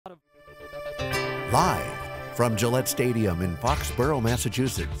Live from Gillette Stadium in Foxborough,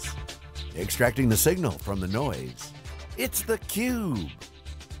 Massachusetts. Extracting the signal from the noise, it's theCUBE.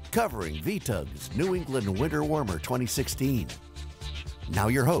 Covering VTUG's New England Winter Warmer 2016. Now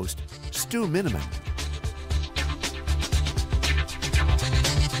your host, Stu Miniman.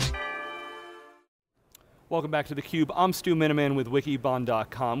 Welcome back to theCUBE. I'm Stu Miniman with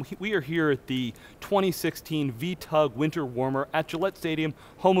Wikibon.com. We are here at the 2016 VTUG Winter Warmer at Gillette Stadium,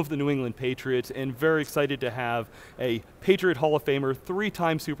 home of the New England Patriots, and very excited to have a Patriot Hall of Famer,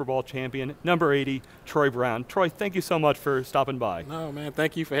 three-time Superbowl champion, number 80, Troy Brown. Troy, thank you so much for stopping by. No, man,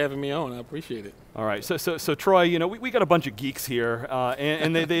 thank you for having me on. I appreciate it. All right, so Troy, you know, we got a bunch of geeks here,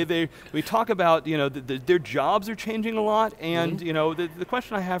 and we talk about, you know, their jobs are changing a lot, and you know, the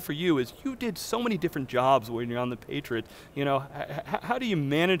question I have for you is, you did so many different jobs when you're on the Patriot. You know, how do you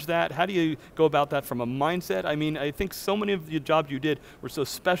manage that? How do you go about that from a mindset? I mean, I think so many of the jobs you did were so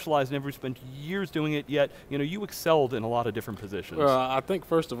specialized, and everybody spent years doing it. Yet, you know, you excelled in a lot of different positions. Well, I think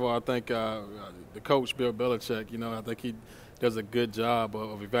first of all, I think the coach Bill Belichick, you know, I think he does a good job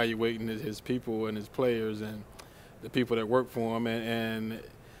of evaluating his people and his players and the people that work for him. And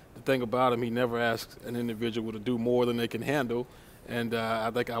the thing about him, he never asks an individual to do more than they can handle. And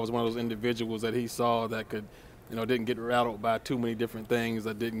I think I was one of those individuals that he saw that could, you know, didn't get rattled by too many different things.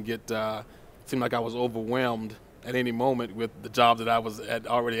 I didn't get, seemed like I was overwhelmed at any moment with the job that I was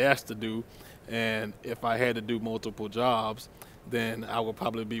already asked to do. And if I had to do multiple jobs, then I would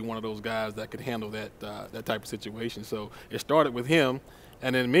probably be one of those guys that could handle that type of situation. So it started with him,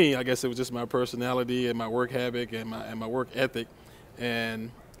 and then me. I guess it was just my personality and my work habit and my work ethic, and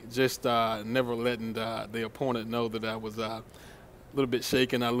just never letting the opponent know that I was a little bit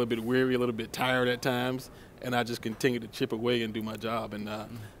shaken, a little bit weary, a little bit tired at times, and I just continued to chip away and do my job. And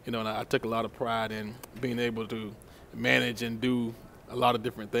you know, and I took a lot of pride in being able to manage and do a lot of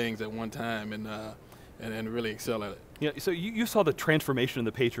different things at one time, and really excel at it. Yeah, so you saw the transformation of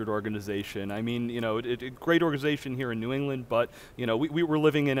the Patriot organization. I mean, you know, a great organization here in New England, but you know, we were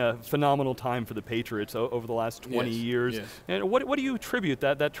living in a phenomenal time for the Patriots over the last 20 years. Yes. And what do you attribute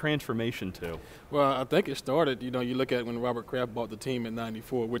that transformation to? Well, I think it started, you know, you look at when Robert Kraft bought the team in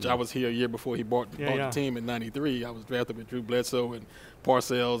 '94, which I was here a year before he bought the team in '93. I was drafted with Drew Bledsoe and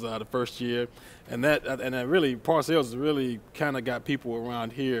Parcells the first year, and that really, Parcells really kind of got people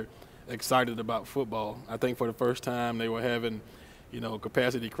around here excited about football. I think for the first time they were having, you know,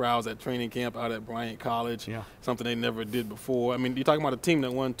 capacity crowds at training camp out at Bryant College, something they never did before. I mean, you're talking about a team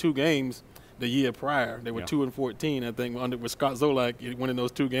that won 2 games the year prior. They were 2-14, I think, with Scott Zolak winning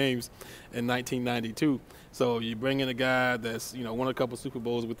those 2 games in 1992. So you bring in a guy that's, you know, won a couple Super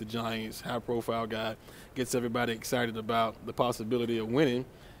Bowls with the Giants, high-profile guy, gets everybody excited about the possibility of winning,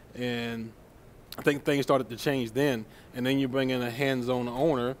 and I think things started to change then. And then you bring in a hands-on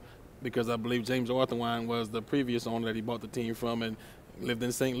owner, because I believe James Arthurwine was the previous owner that he bought the team from and lived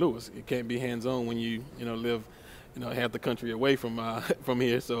in St. Louis. It can't be hands-on when you live, you know, half the country away from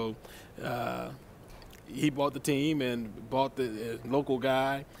here. So he bought the team and bought the local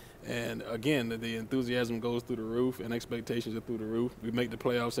guy. And again, the enthusiasm goes through the roof and expectations are through the roof. We make the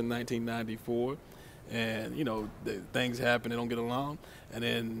playoffs in 1994. And, you know, things happen, they don't get along. And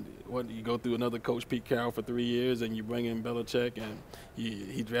then you go through another coach, Pete Carroll, for 3 years, and you bring in Belichick, and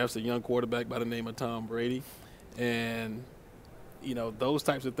he drafts a young quarterback by the name of Tom Brady. And, you know, those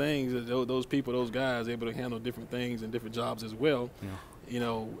types of things, those people, those guys, able to handle different things and different jobs as well. Yeah. You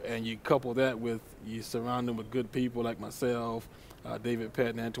know, and you couple that with, you surround them with good people like myself, David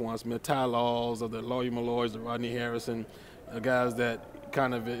Patton, Antoine Smith, Ty Laws, of the Lawyer Malloys, the Rodney Harrison, guys that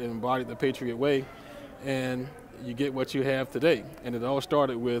kind of embodied the Patriot way. And you get what you have today. And it all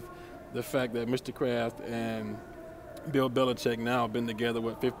started with the fact that Mr. Kraft and Bill Belichick now have been together,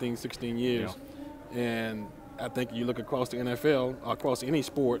 15, 16 years. Yeah. And I think you look across the NFL, across any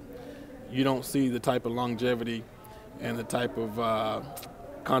sport, you don't see the type of longevity and the type of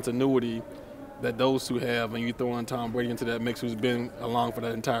continuity that those two have. And you throw in Tom Brady into that mix, who's been along for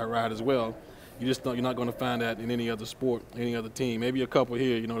that entire ride as well. You just don't, you're not going to find that in any other sport, any other team. Maybe a couple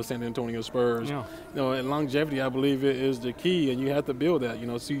here, you know, the San Antonio Spurs. Yeah. You know, and longevity, I believe, is the key, and you have to build that. You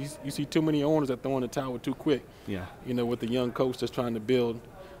know, so you see too many owners that throw in the towel too quick. Yeah. You know, with the young coach that's trying to build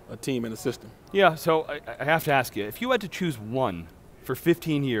a team and a system. Yeah. So I have to ask you, if you had to choose one for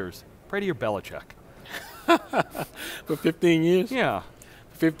 15 years, Brady or Belichick? For 15 years? Yeah.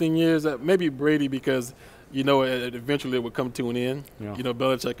 15 years, maybe Brady, because, you know, eventually it would come to an end. Yeah. You know,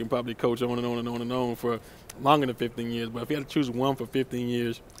 Belichick can probably coach on and on and on and on for longer than 15 years. But if you had to choose one for 15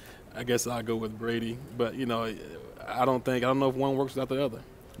 years, I guess I'll go with Brady. But, you know, I don't know if one works without the other.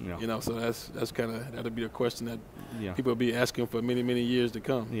 Yeah. You know, so that's kind of, that'll be a question that people will be asking for many, many years to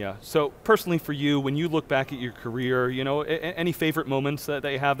come. Yeah. So personally for you, when you look back at your career, you know, any favorite moments that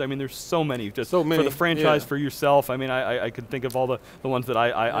they have? I mean, there's so many. Just so many. For the franchise, for yourself. I mean, I could think of all the ones that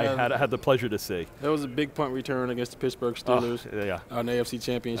I had the pleasure to see. There was a big punt return against the Pittsburgh Steelers. In the AFC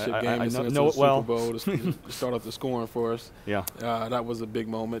Championship game. I know it well. Super Bowl to start off the scoring for us. Yeah. That was a big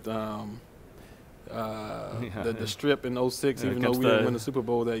moment. The strip in 06, even though we didn't win the Super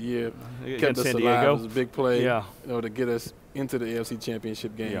Bowl that year, kept us alive. It was a big play, you know, to get us into the AFC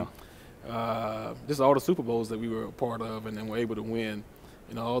Championship game. Just all the Super Bowls that we were a part of and were able to win.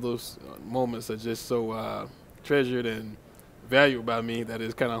 You know, all those moments are just so treasured and valued by me that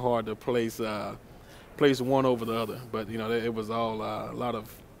it's kind of hard to place one over the other. But you know, it was all a lot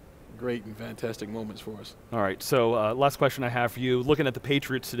of great and fantastic moments for us. All right, so last question I have for you. Looking at the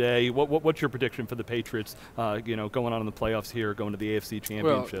Patriots today, what's your prediction for the Patriots, you know, going on in the playoffs here, going to the AFC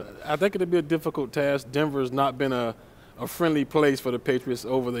Championship? Well, I think it'll be a difficult task. Denver's not been a friendly place for the Patriots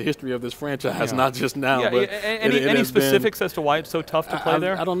over the history of this franchise, not just now. But any specifics as to why it's so tough to play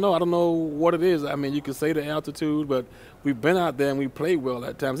there? I don't know. I don't know what it is. I mean, you could say the altitude, but we've been out there and we played well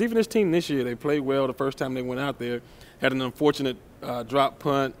at times. Even this team this year, they played well the first time they went out there. Had an unfortunate drop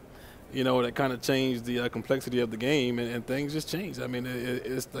punt, you know, that kind of changed the complexity of the game, and things just changed. I mean,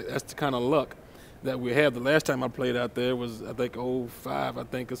 that's the kind of luck that we had. The last time I played out there was, I think, 05, I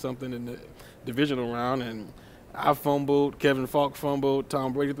think, or something in the divisional round, and I fumbled, Kevin Falk fumbled,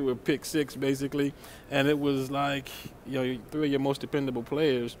 Tom Brady threw a pick six, basically, and it was like, you know, three of your most dependable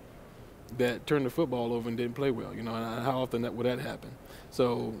players that turned the football over and didn't play well, you know, and how often would that happen?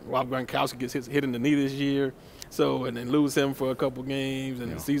 So Rob Gronkowski gets hit in the knee this year, and then lose him for a couple games,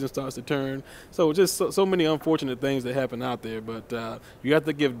 and the season starts to turn. So just so many unfortunate things that happen out there. But you have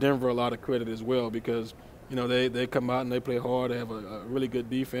to give Denver a lot of credit as well, because you know they come out and they play hard. They have a really good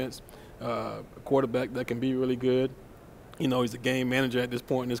defense, a quarterback that can be really good. You know, he's a game manager at this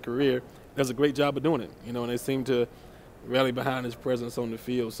point in his career. Does a great job of doing it. You know, and they seem to rally behind his presence on the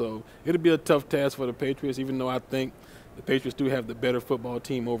field. So it'll be a tough task for the Patriots, even though I think the Patriots do have the better football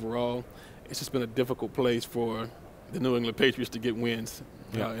team overall. It's just been a difficult place for the New England Patriots to get wins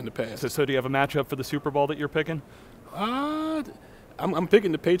in the past. So do you have a matchup for the Super Bowl that you're picking? I'm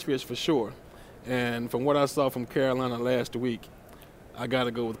picking the Patriots for sure. And from what I saw from Carolina last week, I got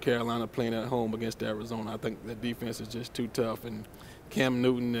to go with Carolina playing at home against Arizona. I think the defense is just too tough. And Cam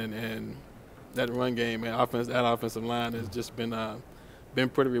Newton and that run game and that offensive line has just been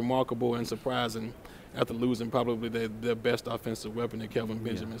pretty remarkable and surprising, after losing probably their best offensive weapon in Kelvin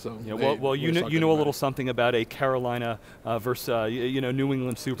Benjamin. So well, you know a little something about a Carolina versus New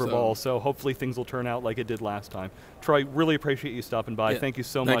England Super Bowl. So hopefully things will turn out like it did last time. Troy, really appreciate you stopping by. Thank you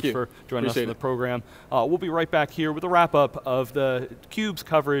so much for joining us on the program. We'll be right back here with a wrap up of the CUBE's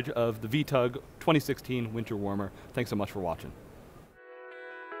coverage of the VTUG 2016 Winter Warmer. Thanks so much for watching.